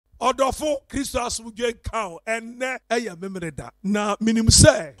Odofo Christos Mugye Cow and ne eya memreda. Na minim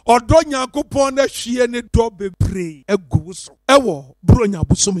se odo Nyankopon na hwie ne do bebre egu so. Ewo bro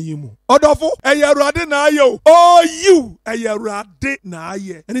nyabusom yimu. Odofo eya Awurade na aye. Oh you eya Awurade na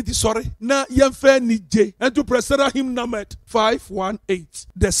aye. And it is sorry. Na yemfe nije. And to presera him number 518,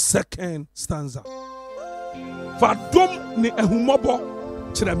 the second stanza. Fadom ni ehumobo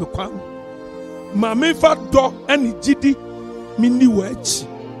kyerɛ me kwan. Ma me fa dɔ ani gidi minni wachi.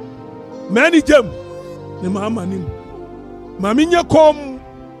 Mani jam ne mama nim. Ma me nye kom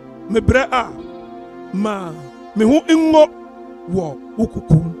me bre a ma me ho ngo wo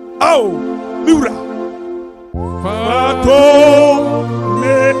ukukum. Ao miura. Fadom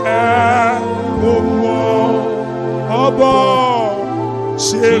ni ehumobo obo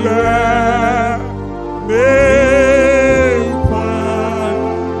shire me.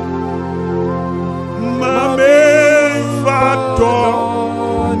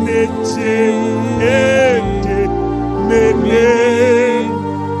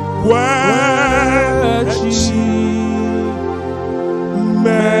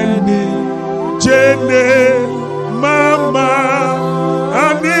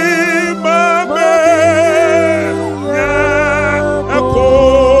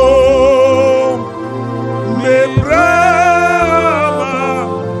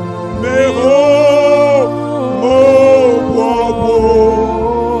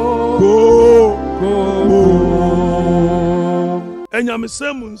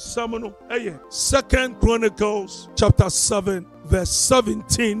 Second Chronicles chapter 7 verse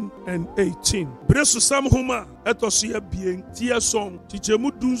 17 and 18. Bresu sam huma etosia bien tia song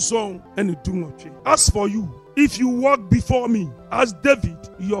tichemu dun song and dunotwe. As for you, if you walk before me as David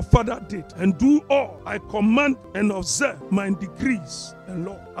your father did, and do all I command and observe my decrees and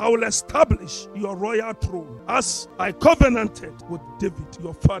law, I will establish your royal throne as I covenanted with David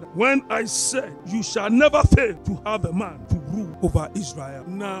your father, when I said you shall never fail to have a man to rule over Israel.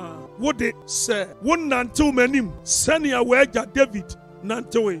 Now what they say, one nantil menim senia weja David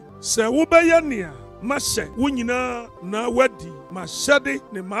nantewe se ubeyania mashe wunyina na wadi mashade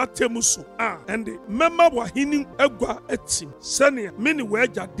ne matemuso and the member wahini egwa etim senia many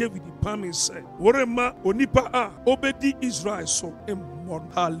weja David pami say worema onipa obedi Israel so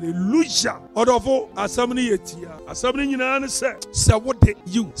hallelujah. Odofo asamni yetia asamni nyina ne se what de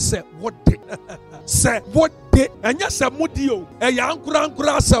you say what de say what de anya se mudi o eya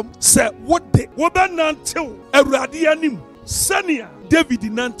ankura asam se what de wo be nantew Awurade anim senia David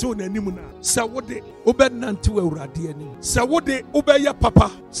nantew nanim na se what de wo be nantew Awurade anim se what de wo be ya papa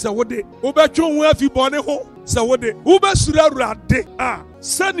se what de wo be twu ho afi bone ho se what de wo be sura Awurade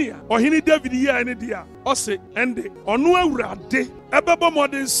senia ohini David ye ene dia ose ende onu Awurade ebebo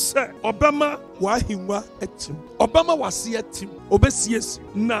modern se obama wahinwa etim obama wase etim obesiesi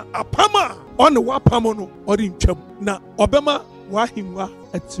na apama on wapamo no ori ntwam na obama wahinwa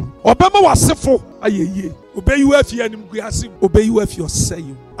etim obama wasefo ayeye obeyi afi anim guase obeyi afi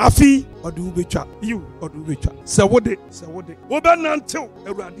oseyi afi odu betwa you odu betwa se wode wo be nantew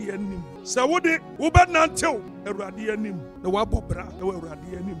Awurade anim se wode wo be nantew Awurade anim na wabobra na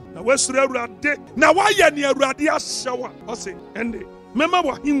Awurade anim na wasura Awurade na waye ne Awurade ahyewa ose ende mema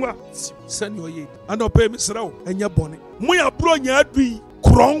wahinwa sani oye ana ope misrawo enya bone mo ya bro nya adui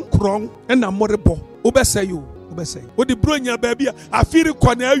kron na morebo obesayo odi bro nya baabi afiri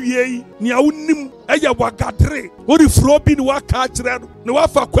kwana awie yi ne awunim eya wagadre odi fro bi ne waka kire no ne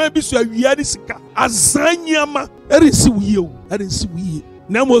wafa kwan bi so awia ni sika azanyama erisi wiye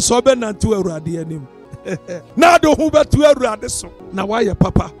na mo so be nantu Awurade anim na do hu betu Awurade so na waye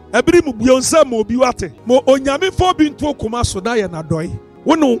papa ebiri mu bionsa mo bi wate mo onyame fo bi nto koma so na ye na doi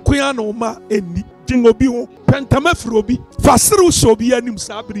wono nkua no ma eni jin obi ho pentama firi obi fasiri so obi anim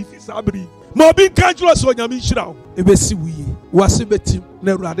sabri mo bi kanjuro so onyame hira ho ebesi wiye wase betim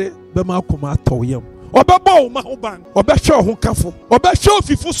na Awurade be ma koma atoyem obebo ma ho ban obehwe ho kafo obehwe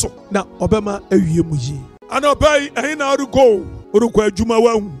ofifo so na obema awie mu yi anobai ehin na go urukwa adwuma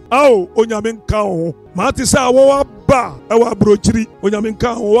wahu ao onyame nka ho mate sa wo ba ewa brochiri onyame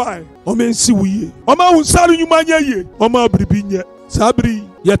nka ho wai o mensi wiye o ma hunsaru nyuma nya ye o ma bribi nye sabri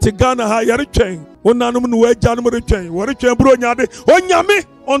yete Ghana ha yare twen wonanum no wajanum retwen wore twen bro nyade onyame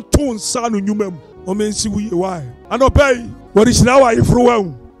onto nsanu nyuma mu o mensi wiye wai anopai wore shira wa ifro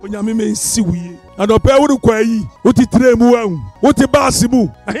wahu onyame mensi wiye anopai urukwa yi utitire mu wahu uti basimu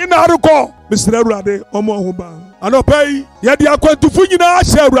ehin na arukọ Mr. Awurade omo ho ba anopai yedi akwantufu nyina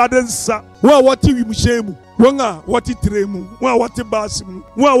ahye Awurade nsa wo a woti wimuhyemu won a woti tremu wo a woti basimu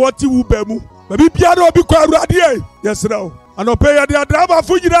wo a woti wubamu babi biara obi kwa Awurade yesrawo anopai yedi adraba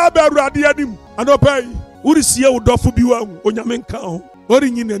fu nyina ba Awurade anim anopai urisie udofo bi wa onyame nka ho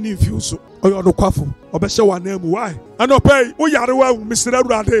ori nyina ni fiuso oyo do kwafo obehye wanamu why anopai wo yare wa misira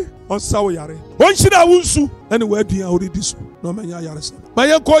urade onsa wo yare onhyira wunsu ene waduan oridi so no manya yare sa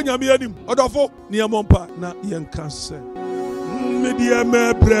maye ko nyame anim odofo ne yemompa na yenka se media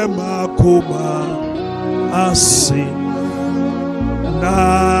me prema koma asi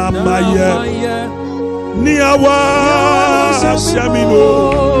na maye ni awa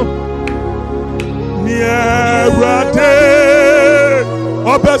shamino ni rade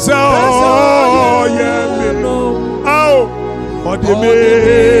obese oyeme ao odeme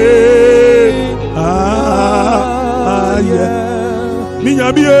aye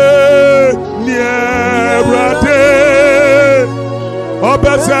minyamie ni rade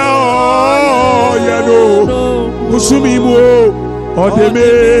obese oyeno musumimu odeme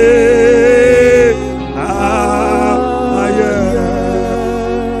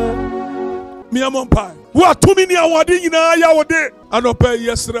miamompa wa tumi ni awade nyina ya wode anopa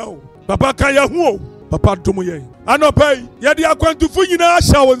yesrao papa kan ya hu papa dum ye anopa ye de akwantufu nyina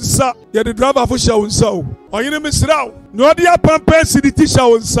ahya wonsa ye de driver fo hya wonsa o oyene misrao no de apampa siditi hya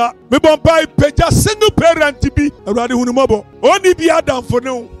wonsa me bompa peja single parent bi awade hunumobo oni bi adamfo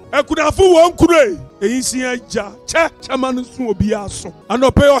ne ekunafo won kure eyisi aja chama no so obi aso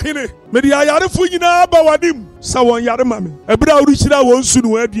anopa ohene me de ayarefo nyina ba wadim sa won yare mame ebra uru hira won su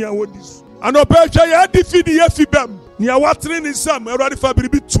no aduan wodi anopa hwa ya defidi ya fibam ni awatre ni sam awrade fabiri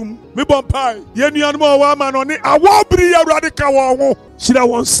bitum me bompai ye nuanom owa ma no ne awobri awrade ka won ho hira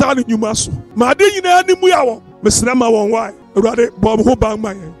won sa ne nyuma so ma de nyina animu ya won mesra ma won wai awrade bom ho ban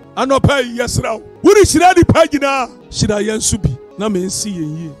man anopa yesra wuri hira di pagina hira yensu bi na me nsi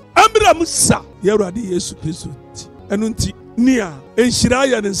yenyi amra musa ye awrade Yesu Kristo enu nti nia enhira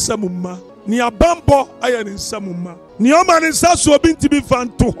ya ne nsamumma ni abambo aya ne nsamumma ni o man nsa so obi ntibi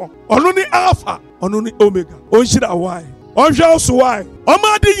fanto ho ono ni alpha ono ni omega onhira why onhwa so why o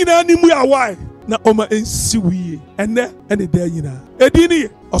ma de nyina ni mu ya why na o ma ensi wiye ene da nyina edini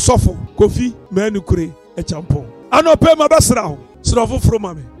osofo Kofi Manukure Akyeampong anope ma besra ho srofo fro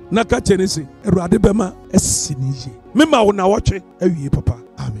mame na ka chenese Awurade bema esiniye me ma wo na wotwe awie papa